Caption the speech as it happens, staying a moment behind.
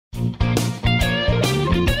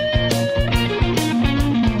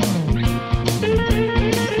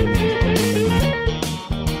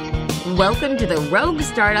Welcome to the Rogue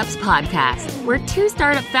Startups Podcast, where two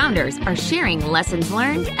startup founders are sharing lessons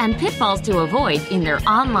learned and pitfalls to avoid in their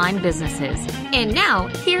online businesses. And now,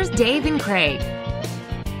 here's Dave and Craig.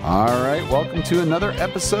 All right, welcome to another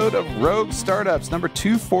episode of Rogue Startups, number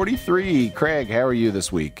 243. Craig, how are you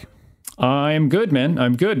this week? I'm good, man.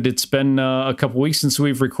 I'm good. It's been a couple weeks since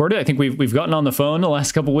we've recorded. I think we've gotten on the phone the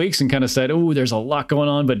last couple weeks and kind of said, "Oh, there's a lot going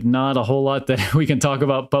on, but not a whole lot that we can talk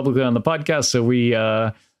about publicly on the podcast." So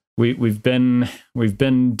we've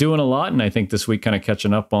been doing a lot, and I think this week kind of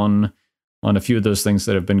catching up on a few of those things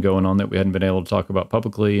that have been going on that we hadn't been able to talk about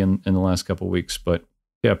publicly in the last couple of weeks. But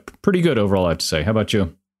yeah, pretty good overall, I have to say. How about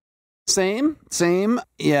you? Same.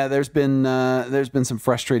 Yeah, there's been some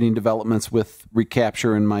frustrating developments with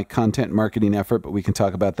Recapture and my content marketing effort, but we can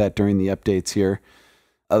talk about that during the updates here.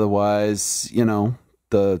 Otherwise,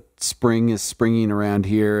 the spring is springing around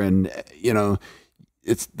here, and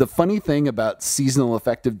it's the funny thing about seasonal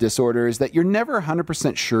affective disorder is that you're never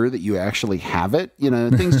 100% sure that you actually have it.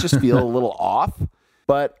 Things just feel a little off.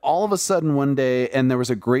 But all of a sudden one day, and there was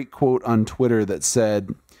a great quote on Twitter that said,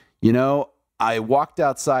 I walked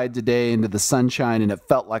outside today into the sunshine and it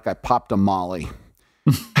felt like I popped a Molly.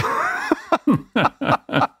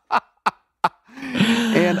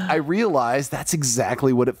 And I realized that's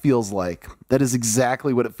exactly what it feels like. That is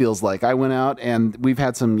exactly what it feels like. I went out and we've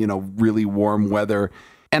had some, really warm weather.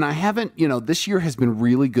 And I haven't, this year has been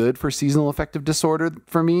really good for seasonal affective disorder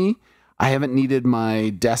for me. I haven't needed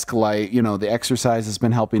my desk light. The exercise has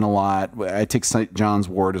been helping a lot. I take St. John's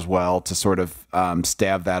wort as well to sort of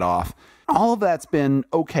stave that off. All of that's been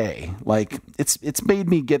okay. Like it's made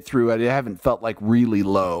me get through it. I haven't felt like really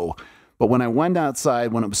low. But when I went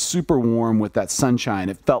outside, when it was super warm with that sunshine,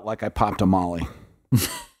 it felt like I popped a Molly.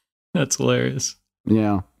 That's hilarious.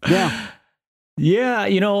 Yeah. Yeah,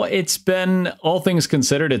 it's been, all things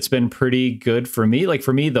considered, it's been pretty good for me. Like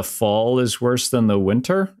for me, the fall is worse than the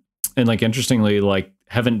winter. And interestingly,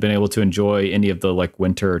 haven't been able to enjoy any of the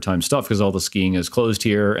winter time stuff because all the skiing is closed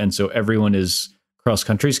here. And so everyone is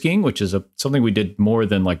cross-country skiing, which is something we did more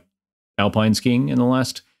than alpine skiing in the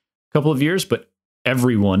last couple of years. But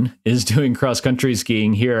everyone is doing cross-country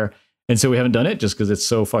skiing here. And so we haven't done it just because it's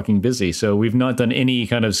so fucking busy. So we've not done any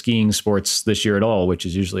kind of skiing sports this year at all, which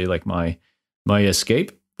is usually my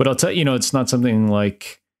escape. But I'll tell you, it's not something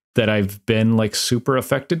that I've been super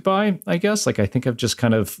affected by, I guess. I think I've just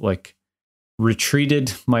kind of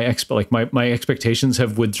retreated my expectations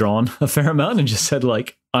have withdrawn a fair amount and just said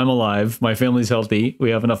I'm alive, my family's healthy,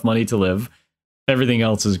 we have enough money to live, everything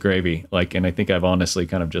else is gravy. And I think I've honestly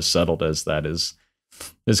kind of just settled as that is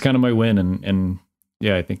kind of my win. And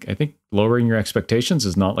yeah, I think lowering your expectations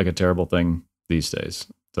is not a terrible thing these days.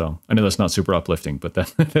 So I know that's not super uplifting, but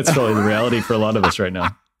that's probably the reality for a lot of us right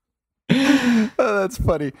now. Oh, that's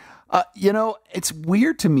funny. It's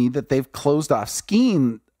weird to me that they've closed off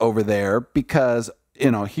skiing over there because,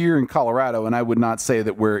 here in Colorado, and I would not say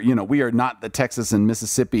that we are not the Texas and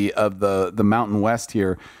Mississippi of the Mountain West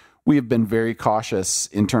here. We have been very cautious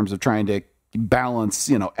in terms of trying to balance,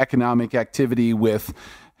 economic activity with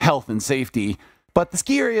health and safety. But the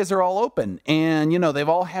ski areas are all open and, they've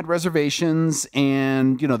all had reservations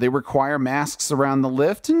and, they require masks around the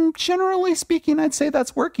lift. And generally speaking, I'd say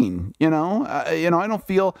that's working. I don't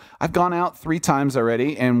feel I've gone out 3 times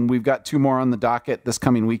already and we've got 2 more on the docket this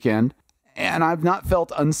coming weekend. And I've not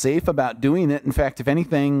felt unsafe about doing it. In fact, if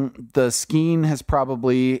anything, the skiing has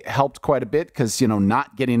probably helped quite a bit because,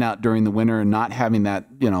 not getting out during the winter and not having that,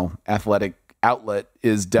 athletic outlet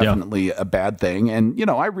is definitely a bad thing. And,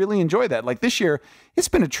 I really enjoy that. This year, it's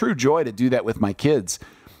been a true joy to do that with my kids.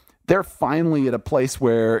 They're finally at a place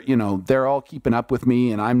where, they're all keeping up with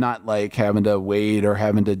me and I'm not having to wait or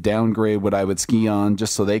having to downgrade what I would ski on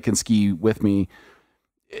just so they can ski with me.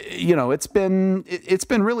 It's been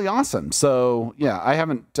really awesome. So yeah, I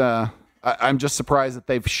haven't, I'm just surprised that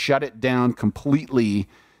they've shut it down completely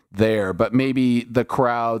there, but maybe the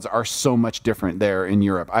crowds are so much different there in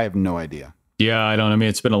Europe. I have no idea. Yeah,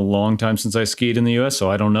 it's been a long time since I skied in the US,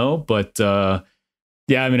 so I don't know. But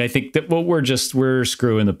yeah, I think that we're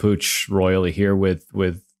screwing the pooch royally here with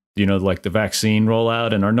the vaccine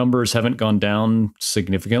rollout, and our numbers haven't gone down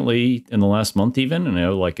significantly in the last month even. And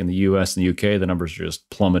in the US and the UK, the numbers are just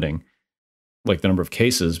plummeting, the number of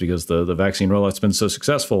cases, because the vaccine rollout's been so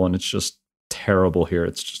successful, and it's just terrible here.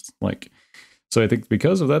 It's just so I think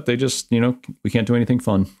because of that, they just, we can't do anything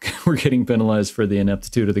fun. We're getting penalized for the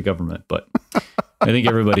ineptitude of the government, but I think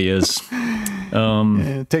everybody is.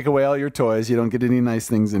 Take away all your toys. You don't get any nice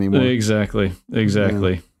things anymore. Exactly.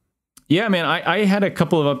 Yeah, man, I had a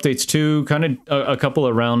couple of updates too, kind of a couple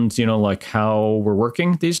around, like how we're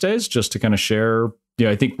working these days, just to kind of share,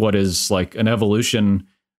 I think what is like an evolution,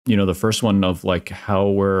 the first one of like how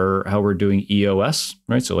we're doing EOS,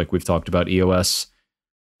 right? So like we've talked about EOS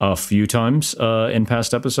a few times in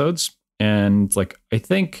past episodes. And like, I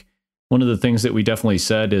think one of the things that we definitely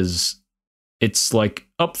said is it's like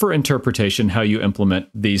up for interpretation how you implement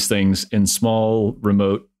these things in small,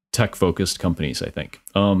 remote, tech-focused companies, I think.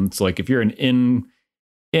 So like if you're an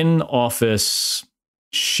in-office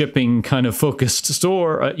shipping kind of focused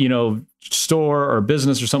store, store or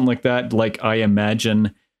business or something like that, like I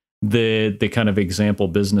imagine the kind of example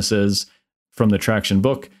businesses from the Traction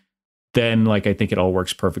book, then like I think it all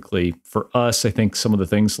works perfectly for us. I think some of the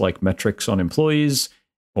things like metrics on employees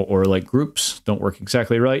or like groups don't work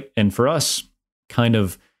exactly right. And for us, kind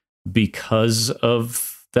of because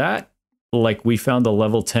of that, like we found the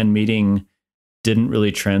level 10 meeting didn't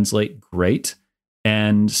really translate great.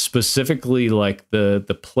 And specifically like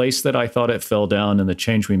the place that I thought it fell down and the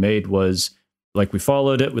change we made was like we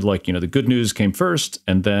followed it with like, the good news came first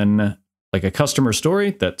and then like a customer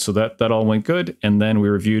story that all went good. And then we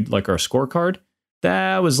reviewed like our scorecard.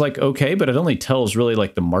 That was like, okay, but it only tells really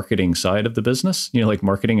like the marketing side of the business, like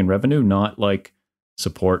marketing and revenue, not like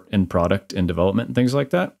support and product and development and things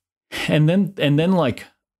like that. And then like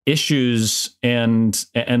issues and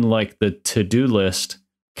like the to-do list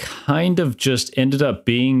kind of just ended up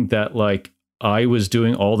being that like I was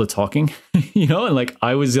doing all the talking, and like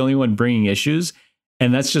I was the only one bringing issues.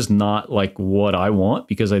 And that's just not like what I want,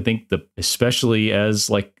 because I think especially as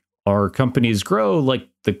like our companies grow, like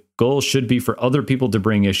the goal should be for other people to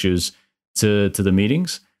bring issues to the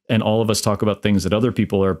meetings. And all of us talk about things that other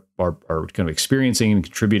people are kind of experiencing and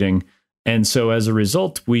contributing. And so as a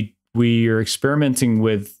result, we are experimenting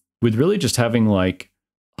with really just having like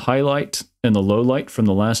highlight and the low light from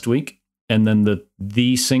the last week. And then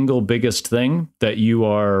the single biggest thing that you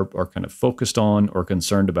are kind of focused on or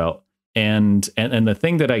concerned about. And the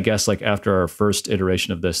thing that I guess like after our first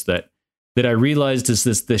iteration of this that I realized is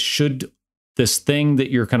this thing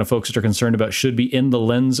that you're kind of focused or concerned about should be in the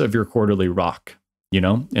lens of your quarterly rock,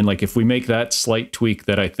 and like if we make that slight tweak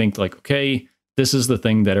that I think like, okay, this is the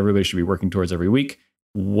thing that everybody should be working towards every week.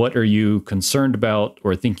 What are you concerned about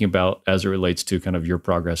or thinking about as it relates to kind of your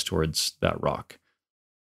progress towards that rock?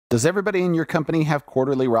 Does everybody in your company have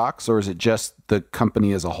quarterly rocks, or is it just the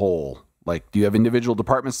company as a whole? Like, do you have individual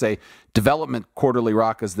departments say development quarterly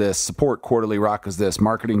rock is this, support quarterly rock is this,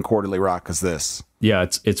 marketing quarterly rock is this? Yeah,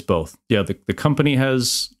 it's both. Yeah, the company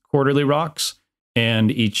has quarterly rocks,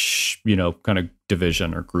 and each, kind of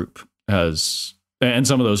division or group has, and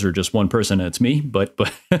some of those are just one person and it's me, but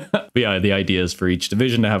yeah, the idea is for each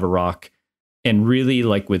division to have a rock. And really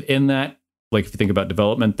like within that, like if you think about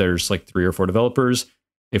development, there's like 3 or 4 developers.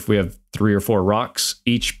 If we have 3 or 4 rocks,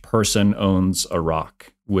 each person owns a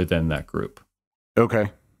rock within that group.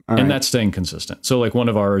 Okay. And that's staying consistent. So like one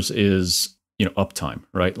of ours is, uptime,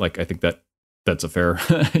 right? Like I think that's a fair,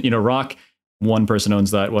 rock. One person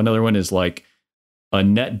owns that. Well, another one is like a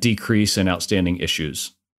net decrease in outstanding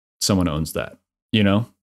issues. Someone owns that,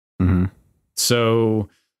 Mm-hmm. So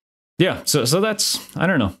yeah, so that's, I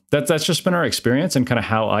don't know, that's just been our experience and kind of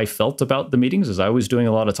how I felt about the meetings is I was doing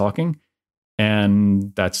a lot of talking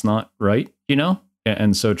and that's not right,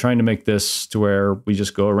 And so trying to make this to where we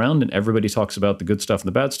just go around and everybody talks about the good stuff and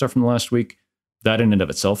the bad stuff from the last week, that in and of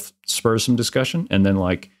itself spurs some discussion. And then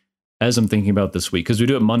like, as I'm thinking about this week, because we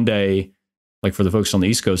do it Monday, like for the folks on the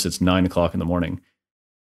East Coast, it's 9:00 in the morning.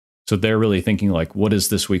 So they're really thinking like, what does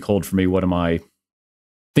this week hold for me? What am I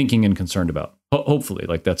thinking and concerned about? Hopefully,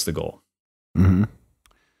 like that's the goal. Mm-hmm.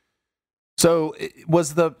 So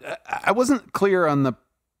I wasn't clear on the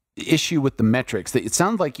issue with the metrics. It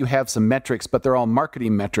sounds like you have some metrics, but they're all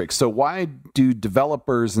marketing metrics. So why do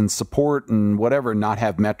developers and support and whatever not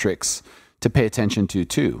have metrics to pay attention to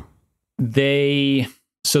too? They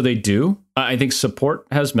do. I think support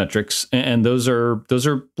has metrics, and those are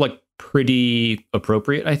like pretty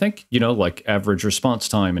appropriate. I think like average response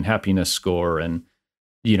time and happiness score, and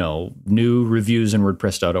new reviews in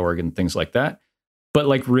WordPress.org and things like that. But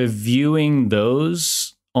like reviewing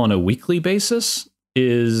those on a weekly basis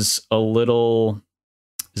is a little,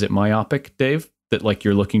 is it myopic, Dave? That like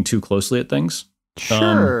you're looking too closely at things?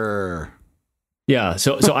 Sure. Yeah.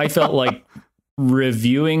 So I felt like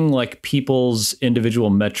reviewing like people's individual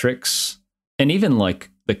metrics and even like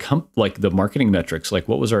the marketing metrics, like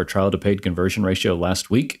what was our trial to paid conversion ratio last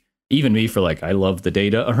week? Even me for like, I love the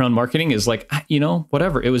data around marketing is like,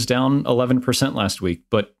 whatever. It was down 11% last week,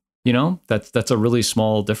 but that's a really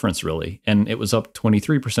small difference really. And it was up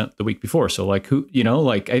 23% the week before. So like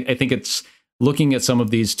I think it's looking at some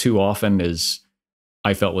of these too often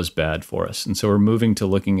I felt was bad for us. And so we're moving to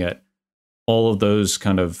looking at all of those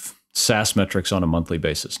kind of SaaS metrics on a monthly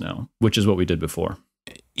basis now, which is what we did before.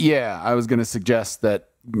 Yeah, I was going to suggest that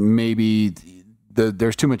maybe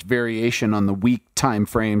there's too much variation on the week time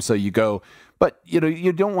frame. So you go, but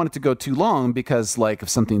you don't want it to go too long, because like if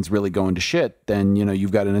something's really going to shit, then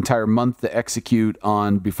you've got an entire month to execute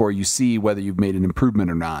on before you see whether you've made an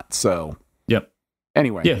improvement or not. So yep.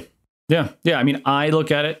 Anyway. Yeah. I mean, I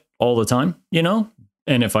look at it all the time,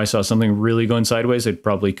 and if I saw something really going sideways, I'd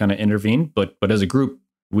probably kind of intervene. But as a group,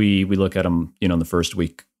 we look at them, in the first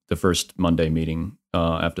week, the first Monday meeting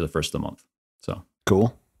after the first of the month. So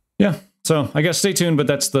cool. Yeah. So I guess stay tuned, but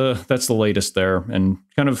that's the latest there, and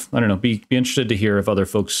kind of, I don't know, be interested to hear if other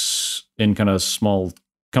folks in kind of small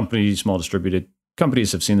companies, small distributed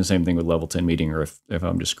companies have seen the same thing with level 10 meeting, or if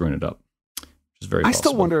I'm just screwing it up. Which is very possible.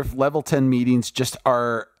 Still wonder if level 10 meetings just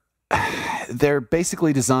they're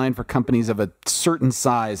basically designed for companies of a certain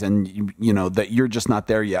size, and that you're just not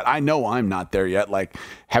there yet. I know I'm not there yet. Like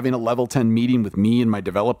having a level 10 meeting with me and my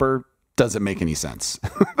developer doesn't make any sense.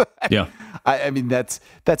 Yeah. I mean, that's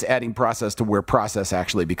adding process to where process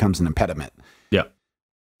actually becomes an impediment. Yeah.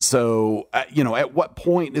 So, at what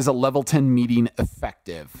point is a level 10 meeting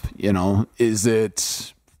effective? Is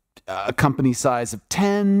it a company size of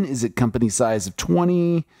 10? Is it company size of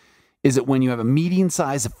 20? Is it when you have a meeting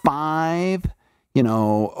size of 5?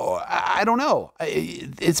 I don't know.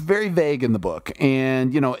 It's very vague in the book.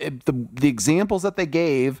 And, the examples that they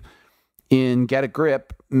gave in Get a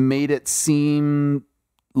Grip made it seem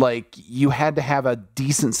like you had to have a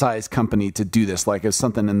decent sized company to do this, like it's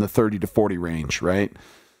something in the 30 to 40 range, right?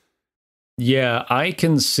 Yeah, I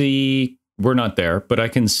can see, we're not there, but I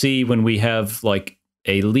can see when we have like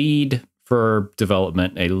a lead for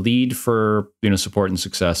development, a lead for support and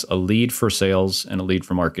success, a lead for sales, and a lead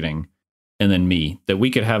for marketing, and then me, that we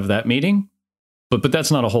could have that meeting, but that's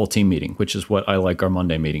not a whole team meeting, which is what I like our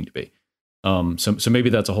Monday meeting to be. So maybe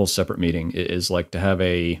that's a whole separate meeting, is like to have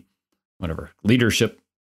a leadership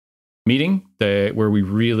meeting where we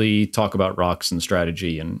really talk about rocks and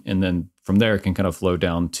strategy, and then from there it can kind of flow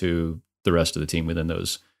down to the rest of the team within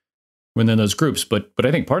those groups. But I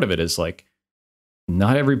think part of it is like,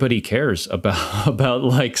 not everybody cares about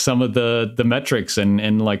like some of the metrics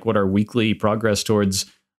and like what our weekly progress towards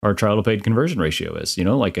our trial to paid conversion ratio is.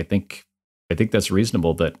 Like I think that's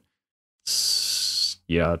reasonable that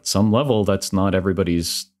at some level that's not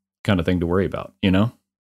everybody's kind of thing to worry about.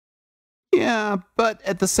 Yeah, but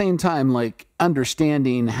at the same time, like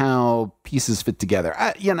understanding how pieces fit together.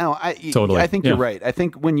 Totally. I think you're right. I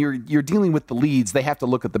think when you're dealing with the leads, they have to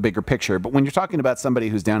look at the bigger picture. But when you're talking about somebody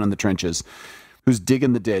who's down in the trenches, who's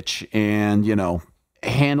digging the ditch and,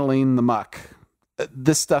 handling the muck,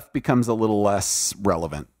 this stuff becomes a little less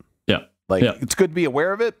relevant. Yeah. It's good to be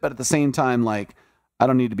aware of it, but at the same time, like, I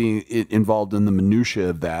don't need to be involved in the minutia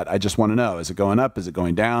of that. I just want to know, is it going up? Is it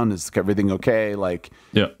going down? Is everything okay? Like,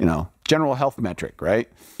 general health metric, right?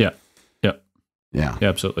 Yeah. Yeah. Yeah,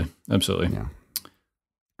 absolutely.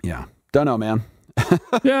 Yeah. Don't know, man.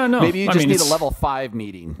 Yeah, no. Maybe you just need a level 5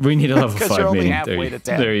 meeting. We need a level 5 you're only meeting. halfway to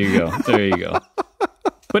 10. There you go.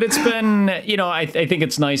 But it's been, I think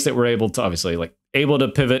it's nice that we're able to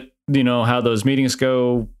pivot, how those meetings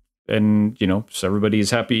go, and, so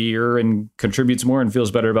everybody's happier and contributes more and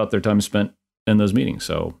feels better about their time spent in those meetings.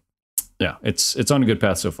 So yeah, it's on a good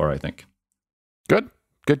path so far, I think. Good.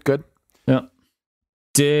 Yeah.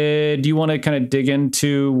 Did you want to kind of dig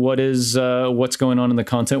into what's going on in the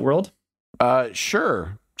content world?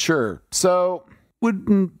 Sure. So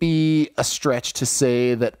wouldn't be a stretch to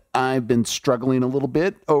say that I've been struggling a little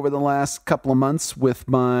bit over the last couple of months with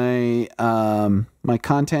my my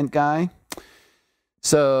content guy.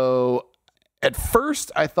 So at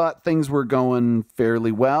first I thought things were going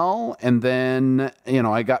fairly well, and then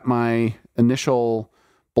I got my initial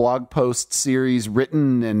blog post series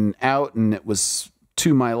written and out, and it was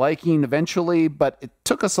to my liking eventually, but it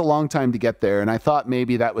took us a long time to get there. And I thought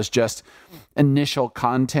maybe that was just initial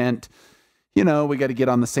content. We got to get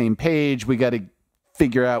on the same page. We got to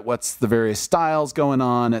figure out what's the various styles going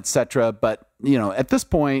on, etc. But, at this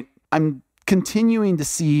point, I'm continuing to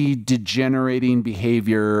see degenerating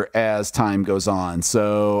behavior as time goes on.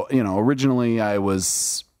 So, originally I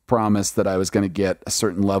was promised that I was going to get a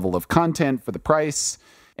certain level of content for the price,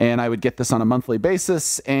 and I would get this on a monthly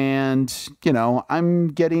basis. And, I'm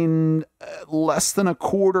getting less than a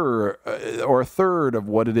quarter or a third of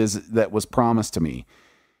what it is that was promised to me.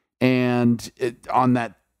 And on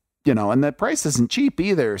that, and that price isn't cheap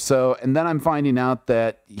either. So, and then I'm finding out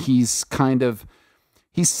that he's kind of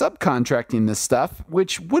he's subcontracting this stuff,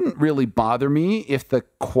 which wouldn't really bother me if the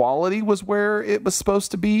quality was where it was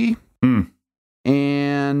supposed to be.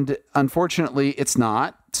 And unfortunately, it's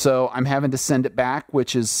not. So I'm having to send it back,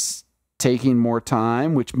 which is taking more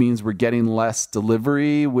time, which means we're getting less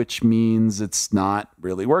delivery, which means it's not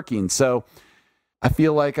really working. So I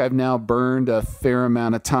feel like I've now burned a fair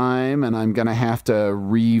amount of time, and I'm going to have to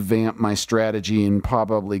revamp my strategy and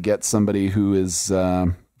probably get somebody who is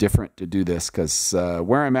different to do this, because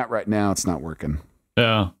where I'm at right now, it's not working.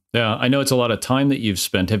 Yeah. I know it's a lot of time that you've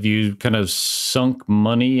spent. Have you kind of sunk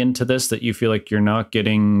money into this that you feel like you're not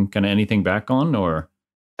getting kind of anything back on, or?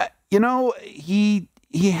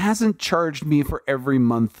 He hasn't charged me for every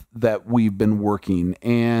month that we've been working,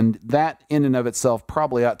 and that in and of itself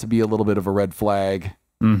probably ought to be a little bit of a red flag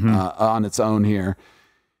on its own here,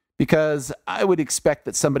 because I would expect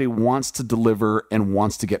that somebody wants to deliver and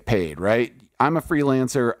wants to get paid, right? I'm a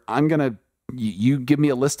freelancer. You give me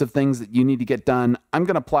a list of things that you need to get done. I'm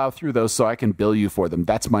going to plow through those so I can bill you for them.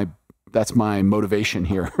 That's my motivation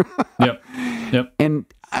here. Yep. And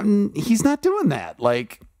he's not doing that.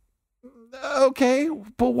 Like, okay,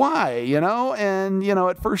 but why, And,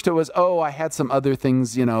 at first it was, I had some other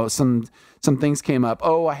things, some things came up.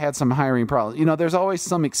 I had some hiring problems. There's always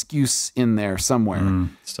some excuse in there somewhere.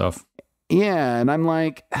 Stuff. Yeah. And I'm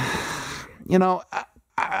like,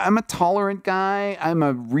 I'm a tolerant guy. I'm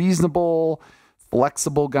a reasonable,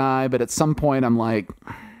 flexible guy. But at some point I'm like,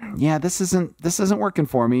 yeah, this isn't working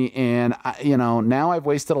for me. And now I've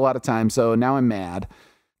wasted a lot of time. So now I'm mad.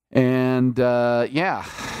 And, now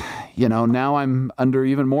I'm under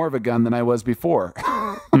even more of a gun than I was before.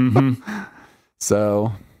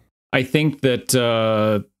 So I think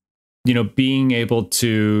that, being able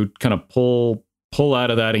to kind of pull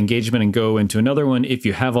out of that engagement and go into another one, if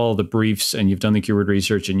you have all the briefs and you've done the keyword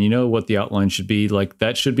research and you know what the outline should be, like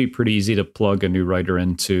that should be pretty easy to plug a new writer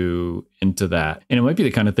into that. And it might be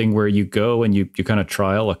the kind of thing where you go and you kind of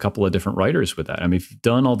trial a couple of different writers with that. I mean, if you've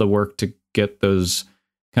done all the work to get those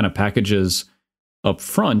kind of packages up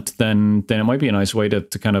front, then it might be a nice way to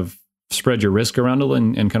kind of spread your risk around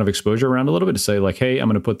and kind of exposure around a little bit, to say like, hey, I'm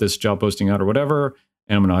going to put this job posting out or whatever,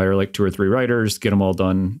 and I'm going to hire like 2 or 3 writers, get them all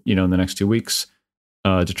done, in the next 2 weeks,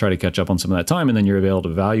 to try to catch up on some of that time. And then you're able to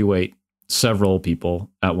evaluate several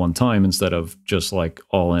people at one time instead of just like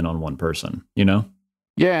all in on one person, Yeah.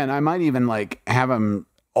 And I might even like have them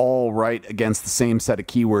all write against the same set of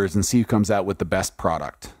keywords and see who comes out with the best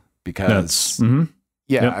product, because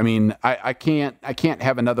Yep. I mean, I can't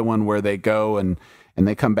have another one where they go and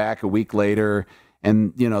they come back a week later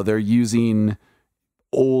and, they're using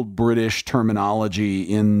old British terminology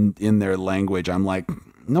in their language. I'm like,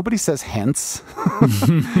 nobody says hence.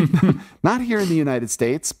 Not here in the United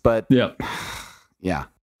States, but yeah.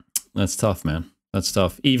 That's tough, man. That's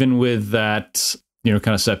tough. Even with that, kind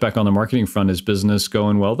of setback on the marketing front, is business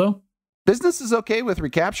going well though? Business is okay with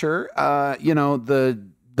Recapture.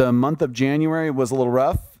 The month of January was a little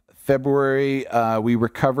rough. February, we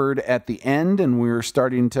recovered at the end, and we were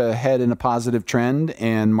starting to head in a positive trend,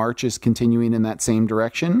 and March is continuing in that same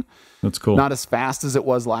direction. That's cool. Not as fast as it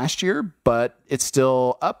was last year, but it's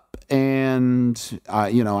still up, and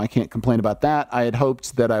I can't complain about that. I had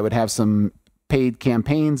hoped that I would have some paid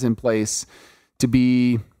campaigns in place to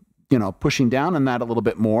be, pushing down on that a little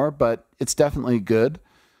bit more, but it's definitely good.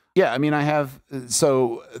 Yeah, I mean,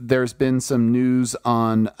 so there's been some news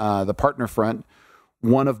on the partner front.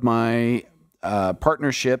 One of my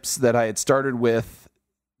partnerships that I had started with,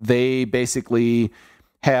 they basically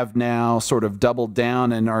have now sort of doubled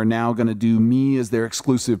down and are now going to do me as their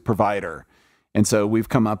exclusive provider. And so we've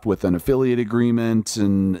come up with an affiliate agreement,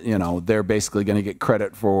 and, they're basically going to get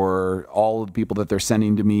credit for all of the people that they're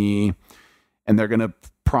sending to me, and they're going to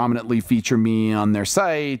prominently feature me on their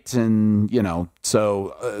site. And,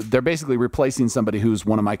 so they're basically replacing somebody who's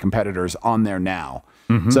one of my competitors on there now.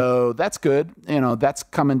 So that's good. That's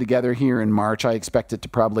coming together here in March. I expect it to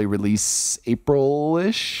probably release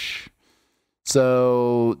April-ish.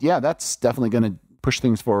 So yeah, that's definitely going to push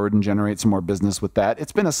things forward and generate some more business with that.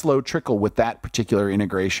 It's been a slow trickle with that particular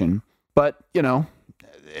integration, but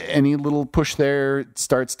any little push there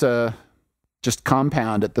starts to just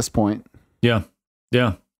compound at this point. Yeah.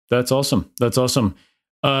 That's awesome.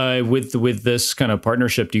 With this kind of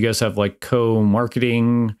partnership, do you guys have like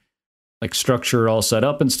co-marketing, like structure all set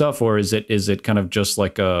up and stuff, or is it kind of just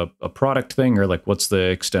like a product thing, or like what's the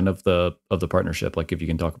extent of the partnership? Like, if you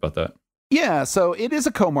can talk about that. Yeah, so it is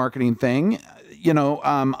a co-marketing thing.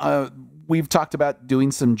 We've talked about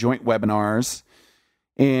doing some joint webinars,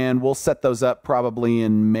 and we'll set those up probably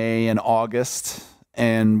in May and August.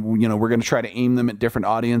 And, we're going to try to aim them at different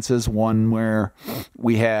audiences. One where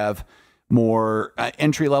we have more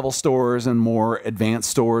entry-level stores and more advanced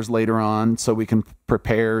stores later on, so we can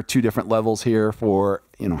prepare 2 different levels here for,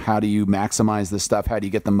 how do you maximize this stuff? How do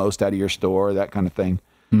you get the most out of your store? That kind of thing.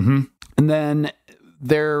 Mm-hmm. And then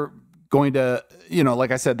they're going to,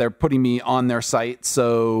 like I said, they're putting me on their site.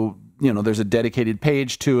 So, there's a dedicated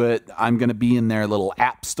page to it. I'm going to be in their little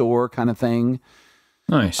app store kind of thing.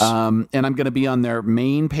 Nice. And I'm going to be on their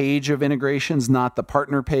main page of integrations, not the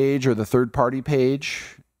partner page or the third-party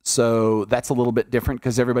page. So that's a little bit different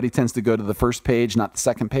because everybody tends to go to the first page, not the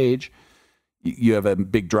second page. You have a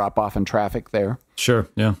big drop-off in traffic there. Sure,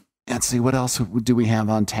 yeah. Let's see, what else do we have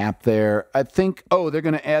on tap there? I think, they're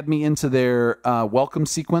going to add me into their welcome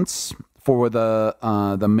sequence for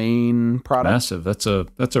the main product. Massive. That's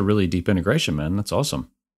a really deep integration, man. That's awesome.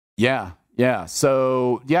 Yeah.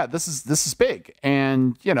 So this is big,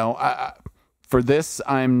 and for this,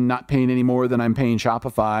 I'm not paying any more than I'm paying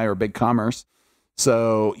Shopify or BigCommerce.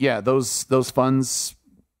 So yeah, those funds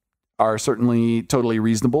are certainly totally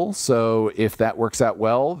reasonable. So if that works out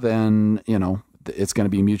well, then it's going to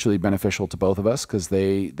be mutually beneficial to both of us because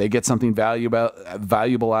they get something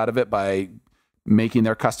valuable out of it by making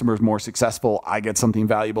their customers more successful. I get something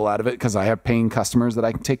valuable out of it because I have paying customers that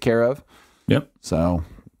I can take care of. Yep. So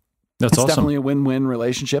that's awesome. Definitely a win-win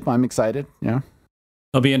relationship. I'm excited. Yeah.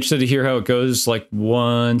 I'll be interested to hear how it goes, like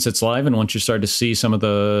once it's live and once you start to see some of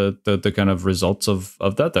the kind of results of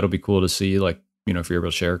that. That'll be cool to see, like, if you're able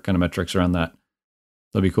to share kind of metrics around that.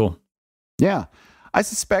 That'd be cool. Yeah. I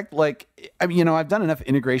suspect, I've done enough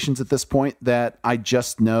integrations at this point that I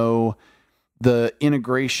just know the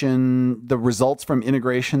results from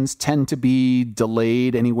integrations tend to be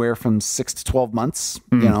delayed anywhere from 6 to 12 months.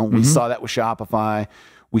 Mm-hmm. We saw that with Shopify.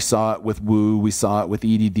 We saw it with Woo. We saw it with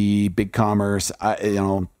EDD, BigCommerce.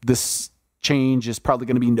 This change is probably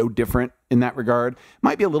going to be no different in that regard.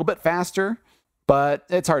 Might be a little bit faster, but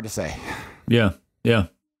it's hard to say. Yeah.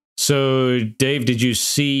 So, Dave, did you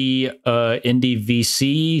see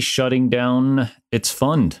Indie.vc shutting down its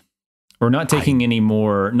fund, or not making any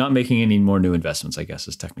more new investments? I guess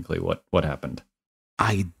is technically what happened.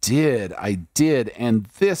 I did, and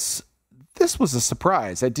this was a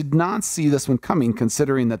surprise. I did not see this one coming,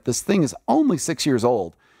 considering that this thing is only 6 years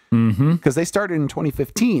old. Because they started in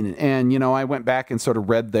 2015, and I went back and sort of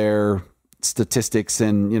read their statistics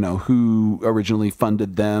and who originally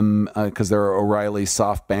funded them, because they're O'Reilly,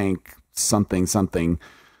 SoftBank, something,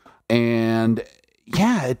 and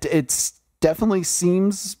yeah, it's definitely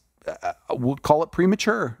seems we'll call it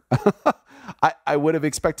premature. I would have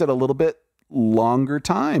expected a little bit longer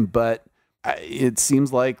time, but it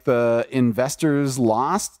seems like the investors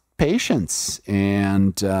lost patience,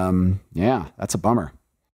 and that's a bummer.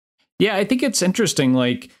 Yeah, I think it's interesting.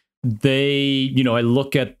 Like they, I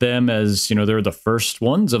look at them as, they're the first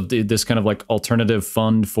ones of this kind of like alternative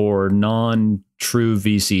fund for non-true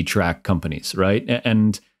VC track companies, right?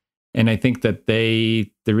 And I think that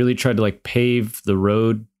they really tried to like pave the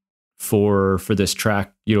road for this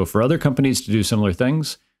track, for other companies to do similar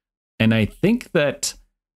things. And I think that,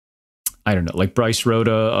 I don't know, like Bryce wrote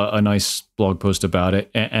a nice blog post about it.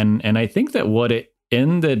 And I think that what it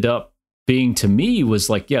ended up being to me was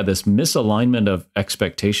like, this misalignment of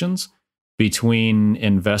expectations between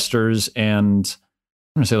investors and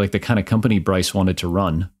I'm going to say like the kind of company Bryce wanted to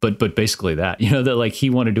run, but basically that, that like he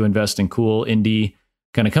wanted to invest in cool indie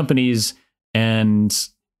kind of companies. And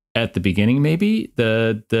at the beginning, maybe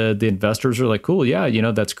the investors are like, cool, yeah,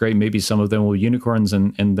 that's great. Maybe some of them will be unicorns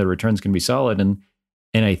and the returns can be solid. And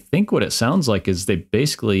I think what it sounds like is they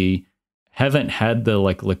basically haven't had the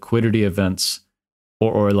like liquidity events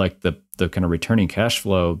or like the kind of returning cash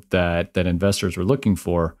flow that investors were looking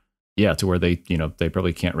for. Yeah, to where they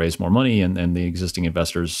probably can't raise more money and the existing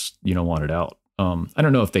investors, want it out. I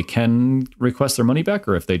don't know if they can request their money back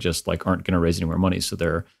or if they just like aren't going to raise any more money. So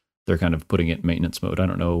they're kind of putting it in maintenance mode. I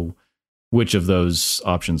don't know which of those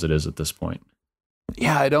options it is at this point.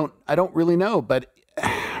 Yeah, I don't really know, but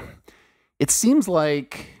it seems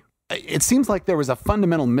like there was a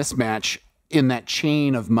fundamental mismatch in that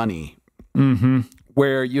chain of money,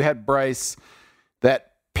 where you had Bryce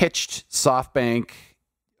that pitched SoftBank,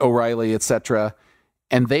 O'Reilly, etc.,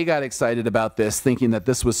 and they got excited about this, thinking that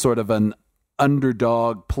this was sort of an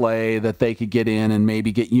underdog play that they could get in and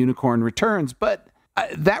maybe get unicorn returns. But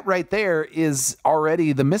that right there is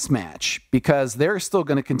already the mismatch, because they're still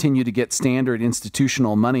going to continue to get standard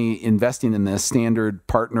institutional money investing in this, standard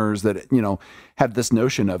partners that, have this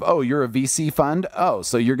notion of, oh, you're a VC fund. Oh,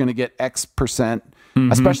 so you're going to get X percent,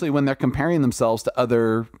 especially when they're comparing themselves to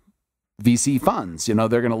other VC funds. They're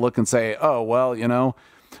going to look and say, oh, well,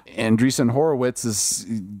 Andreessen Horowitz is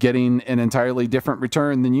getting an entirely different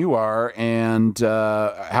return than you are, and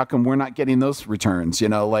how come we're not getting those returns?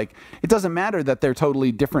 Like, it doesn't matter that they're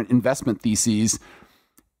totally different investment theses.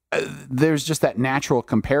 There's just that natural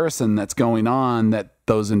comparison that's going on that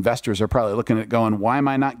those investors are probably looking at going, why am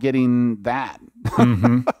I not getting that?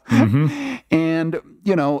 Mm-hmm. Mm-hmm. And,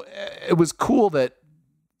 it was cool that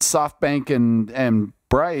SoftBank and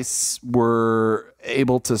Bryce were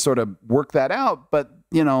able to sort of work that out, but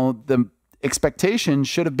the expectation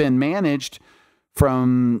should have been managed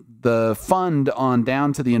from the fund on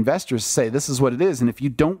down to the investors to say, this is what it is. And if you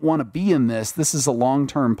don't want to be in this, this is a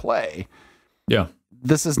long-term play. Yeah.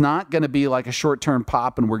 This is not going to be like a short-term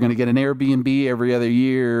pop and we're going to get an Airbnb every other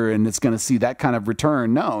year and it's going to see that kind of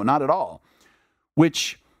return. No, not at all.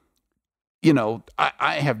 Which,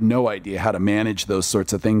 I have no idea how to manage those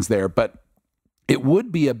sorts of things there, but it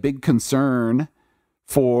would be a big concern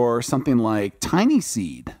for something like Tiny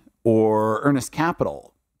Seed or Earnest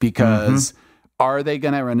Capital, because are they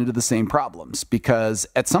going to run into the same problems? Because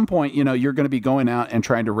at some point, you're going to be going out and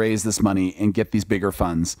trying to raise this money and get these bigger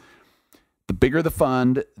funds. The bigger the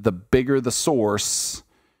fund, the bigger the source,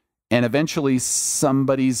 and eventually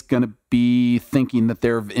somebody's going to be thinking that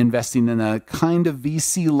they're investing in a kind of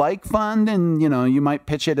VC-like fund, and you might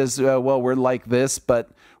pitch it as, well, we're like this,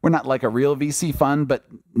 but we're not like a real VC fund, but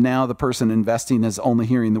now the person investing is only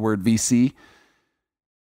hearing the word VC.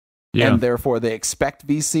 Yeah. And therefore they expect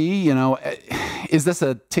VC. Is this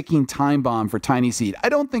a ticking time bomb for Tiny Seed? I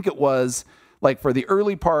don't think it was. Like, for the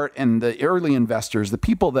early part and the early investors, the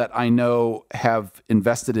people that I know have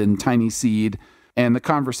invested in Tiny Seed and the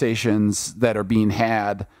conversations that are being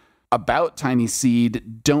had about Tiny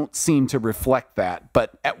Seed don't seem to reflect that.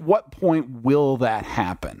 But at what point will that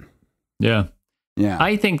happen? Yeah. Yeah.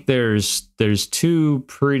 I think there's two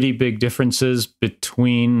pretty big differences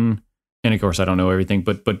between, and of course I don't know everything,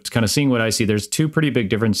 but kind of seeing what I see, there's two pretty big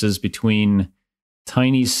differences between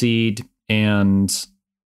Tiny Seed and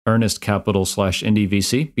Earnest Capital /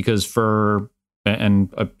 Indie.vc, because folks,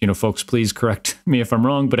 please correct me if I'm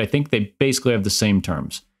wrong, but I think they basically have the same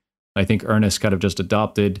terms. I think Earnest kind of just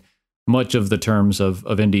adopted much of the terms of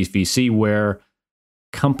Indie.vc, where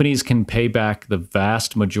companies can pay back the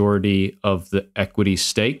vast majority of the equity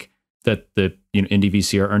stake that the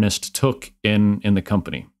Indie.vc or Earnest took in the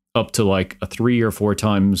company, up to like a 3 or 4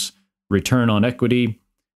 times return on equity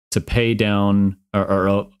to pay down,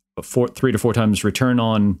 or 3 to 4 times return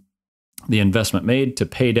on the investment made to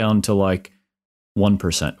pay down to like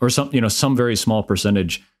 1% or some very small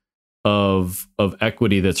percentage of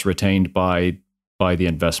equity that's retained by the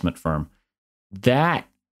investment firm. That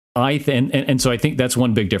and so I think that's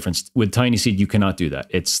one big difference. With Tiny Seed, you cannot do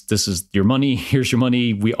that. This is your money. Here's your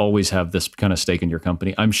money. We always have this kind of stake in your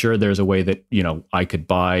company. I'm sure there's a way that I could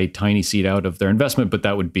buy Tiny Seed out of their investment, but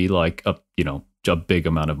that would be like a big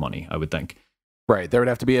amount of money, I would think. Right. There would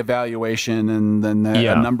have to be a valuation, and then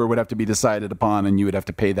a number would have to be decided upon, and you would have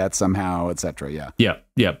to pay that somehow, et cetera. Yeah. Yeah.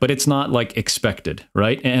 Yeah. But it's not like expected,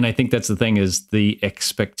 right? And I think that's the thing, is the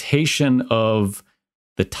expectation of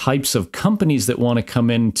the types of companies that want to come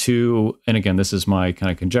into, and again, this is my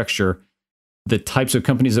kind of conjecture, the types of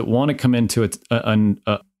companies that want to come into an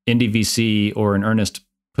Indie.vc or an Earnest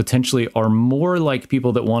potentially are more like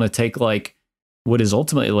people that want to take like what is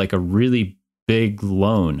ultimately like a really big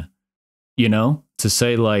loan. To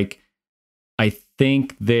say like, I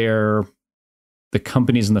think the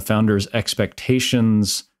companies and the founders'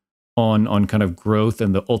 expectations on kind of growth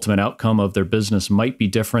and the ultimate outcome of their business might be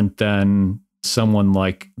different than someone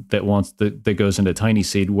like that goes into Tiny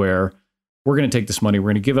Seed, where we're going to take this money,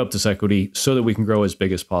 we're going to give up this equity so that we can grow as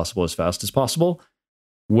big as possible, as fast as possible.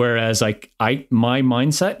 Whereas my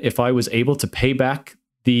mindset, if I was able to pay back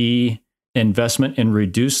the investment and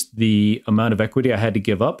reduce the amount of equity I had to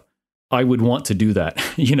give up, I would want to do that,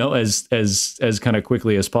 as kind of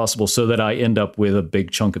quickly as possible, so that I end up with a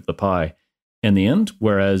big chunk of the pie in the end.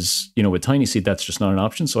 Whereas, with Tiny Seed, that's just not an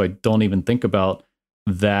option. So I don't even think about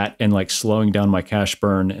that and like slowing down my cash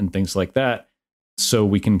burn and things like that, so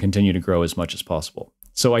we can continue to grow as much as possible.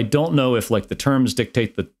 So I don't know if like the terms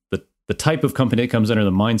dictate the type of company that comes in, or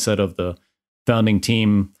the mindset of the founding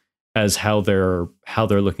team as how they're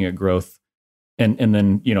looking at growth. And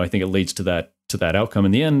then, I think it leads to that outcome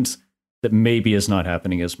in the end that maybe is not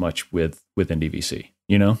happening as much with Indie.vc,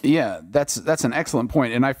 Yeah, that's an excellent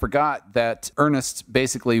point. And I forgot that Earnest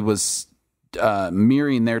basically was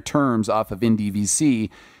mirroring their terms off of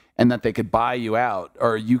Indie.vc, and that they could buy you out,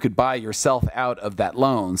 or you could buy yourself out of that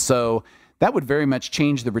loan. So that would very much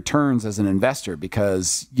change the returns as an investor,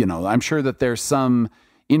 because, I'm sure that there's some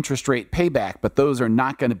interest rate payback, but those are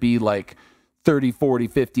not going to be like 30, 40,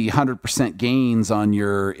 50, 100% gains on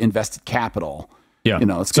your invested capital. Yeah.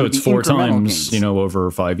 It's so it's 4 times, gains.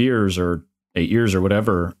 Over 5 years or 8 years or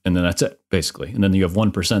whatever. And then that's it, basically. And then you have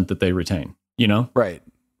 1% that they retain, Right.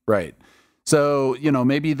 So,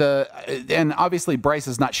 maybe and obviously Bryce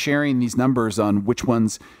is not sharing these numbers on which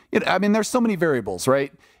ones, there's so many variables,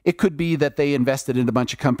 right? It could be that they invested in a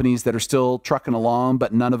bunch of companies that are still trucking along,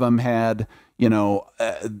 but none of them had,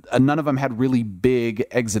 really big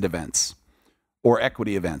exit events or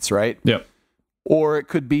equity events, right? Yep. Or it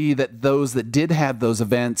could be that those that did have those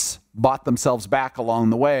events bought themselves back along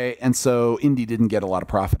the way. And so Indie didn't get a lot of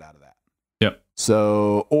profit out of that. Yep.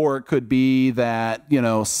 So, or it could be that,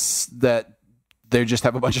 that they just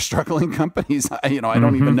have a bunch of struggling companies. I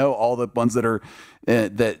don't even know all the ones that are,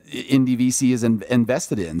 that Indie.vc is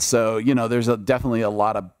invested in. So, there's definitely a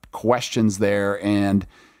lot of questions there. And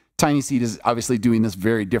Tiny Seed is obviously doing this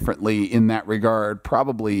very differently in that regard,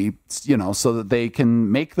 probably, so that they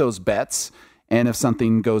can make those bets. And if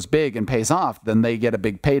something goes big and pays off, then they get a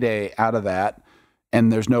big payday out of that. And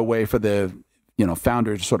there's no way for the,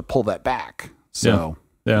 founder to sort of pull that back. So,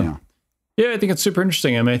 yeah, I think it's super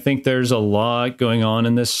interesting. I think there's a lot going on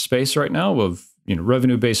in this space right now of,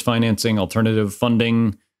 revenue-based financing, alternative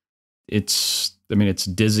funding. It's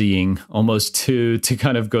dizzying almost to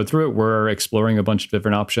kind of go through it. We're exploring a bunch of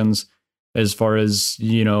different options as far as,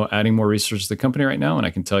 adding more resources to the company right now. And I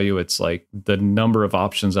can tell you, it's like the number of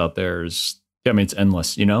options out there is, it's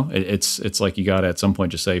endless, it's like you got to at some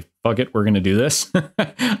point just say, fuck it, we're going to do this.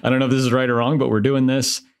 I don't know if this is right or wrong, but we're doing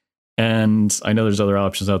this. And I know there's other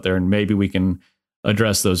options out there, and maybe we can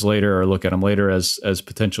address those later or look at them later as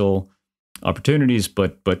potential opportunities.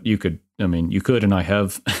 But you could, and I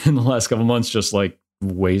have in the last couple of months, just like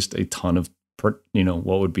waste a ton of,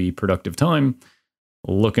 what would be productive time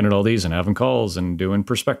looking at all these and having calls and doing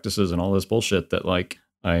prospectuses and all this bullshit that like,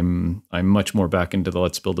 I'm much more back into the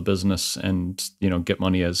let's build a business and, get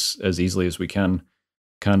money as easily as we can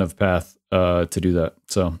kind of path to do that.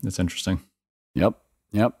 So it's interesting. Yep.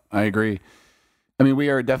 I agree. We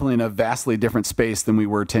are definitely in a vastly different space than we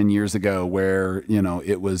were 10 years ago where,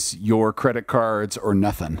 it was your credit cards or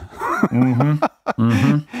nothing.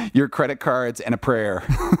 Your credit cards and a prayer.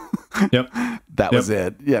 Yep. That was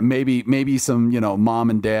it. Yeah. Maybe some, mom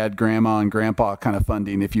and dad, grandma and grandpa kind of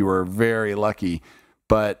funding if you were very lucky.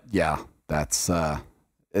 But yeah, that's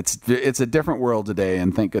it's a different world today,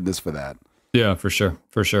 and thank goodness for that. Yeah, for sure.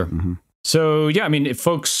 Mm-hmm. So yeah, if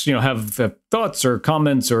folks have thoughts or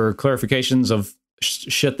comments or clarifications of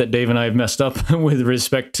shit that Dave and I have messed up with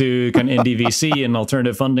respect to kind of Indie.vc and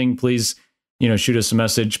alternative funding, please shoot us a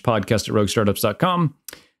message, podcast@roguestartups.com.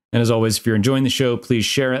 And as always, if you're enjoying the show, please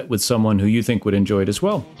share it with someone who you think would enjoy it as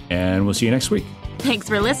well. And we'll see you next week. Thanks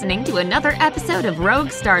for listening to another episode of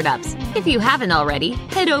Rogue Startups. If you haven't already,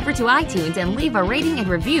 head over to iTunes and leave a rating and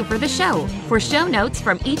review for the show. For show notes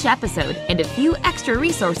from each episode and a few extra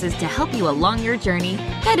resources to help you along your journey,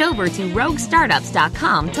 head over to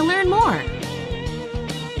roguestartups.com to learn more.